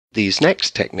These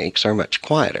next techniques are much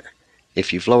quieter.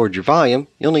 If you've lowered your volume,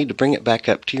 you'll need to bring it back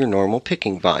up to your normal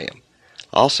picking volume.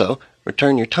 Also,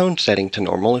 return your tone setting to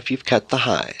normal if you've cut the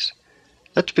highs.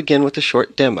 Let's begin with a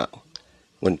short demo.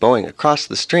 When bowing across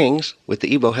the strings, with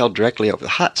the EBow held directly over the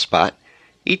hot spot,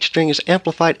 each string is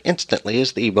amplified instantly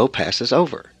as the EBow passes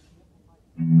over.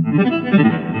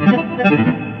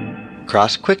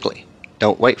 Cross quickly.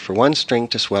 Don't wait for one string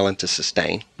to swell into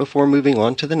sustain before moving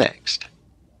on to the next.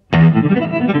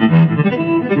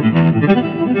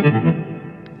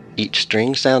 Each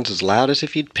string sounds as loud as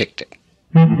if you'd picked it.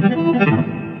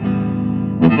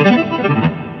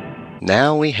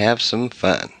 Now we have some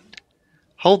fun.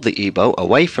 Hold the EBow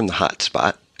away from the hot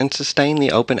spot and sustain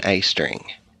the open A string.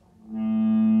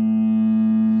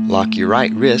 Lock your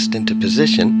right wrist into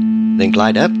position, then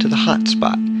glide up to the hot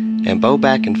spot and bow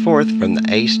back and forth from the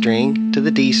A string to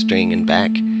the D string and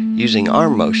back using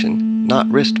arm motion, not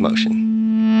wrist motion.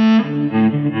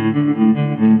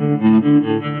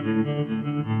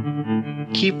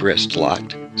 Keep wrist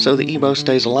locked so the EBow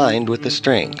stays aligned with the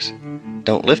strings.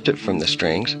 Don't lift it from the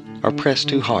strings or press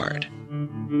too hard.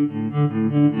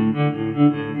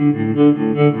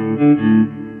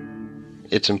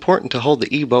 It's important to hold the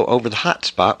EBow over the hot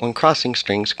spot when crossing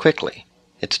strings quickly.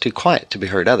 It's too quiet to be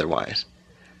heard otherwise.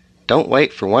 Don't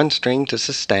wait for one string to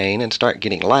sustain and start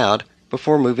getting loud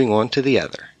before moving on to the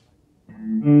other.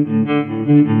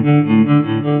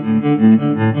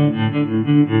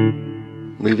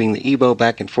 Moving the EBow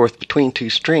back and forth between two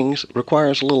strings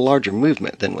requires a little larger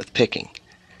movement than with picking.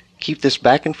 Keep this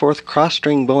back and forth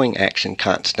cross-string bowing action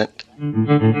constant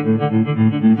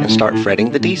and start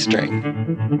fretting the D string.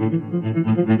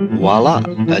 Voila,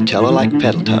 a cello-like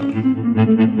pedal tone.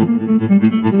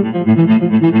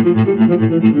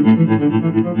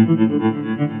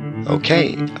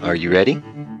 Okay, are you ready?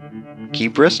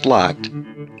 Keep wrist locked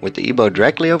with the EBow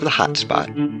directly over the hot spot.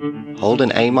 Hold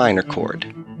an A minor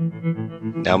chord.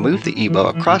 Now move the EBow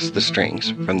across the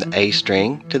strings from the A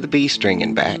string to the B string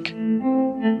and back.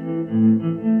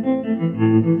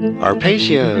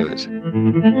 Arpeggios.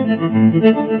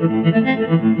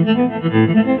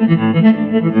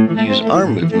 Use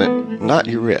arm movement, not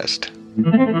your wrist.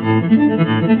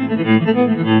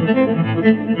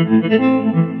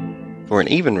 For an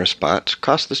even response,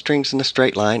 cross the strings in a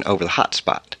straight line over the hot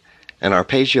spot. An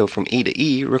arpeggio from E to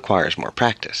E requires more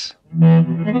practice.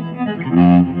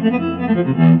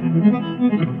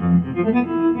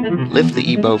 Lift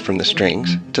the EBow from the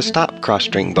strings to stop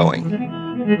cross-string bowing.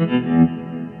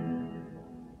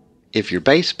 If your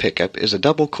bass pickup is a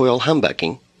double coil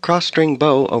humbucking, cross-string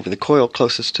bow over the coil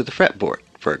closest to the fretboard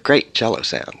for a great cello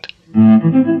sound.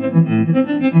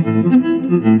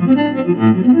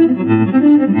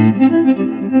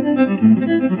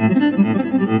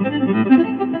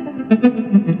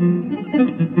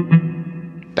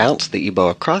 Bounce the EBow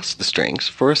across the strings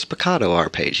for a spiccato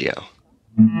arpeggio.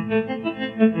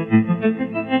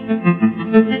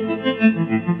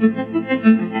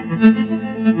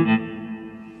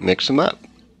 Mix them up.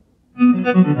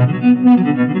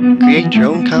 Create your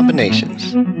own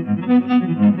combinations.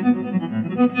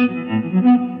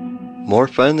 More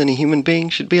fun than a human being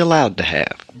should be allowed to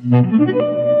have.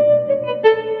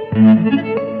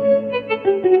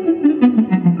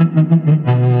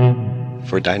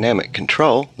 For dynamic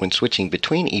control, when switching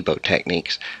between EBow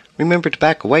techniques, remember to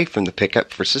back away from the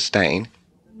pickup for sustain,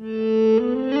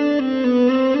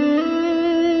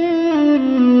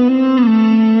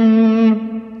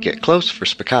 get close for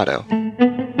spiccato,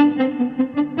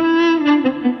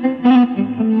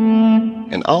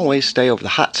 and always stay over the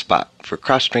hot spot for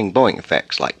cross-string bowing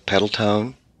effects like pedal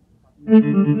tone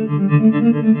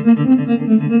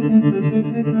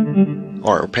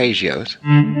or arpeggios.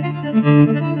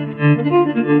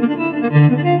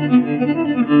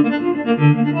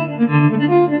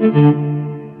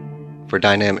 For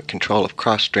dynamic control of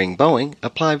cross-string bowing,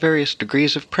 apply various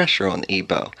degrees of pressure on the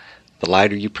EBow. The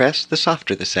lighter you press, the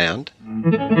softer the sound.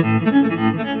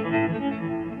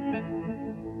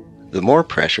 The more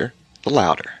pressure, the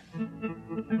louder.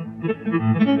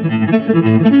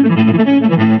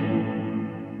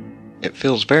 It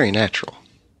feels very natural.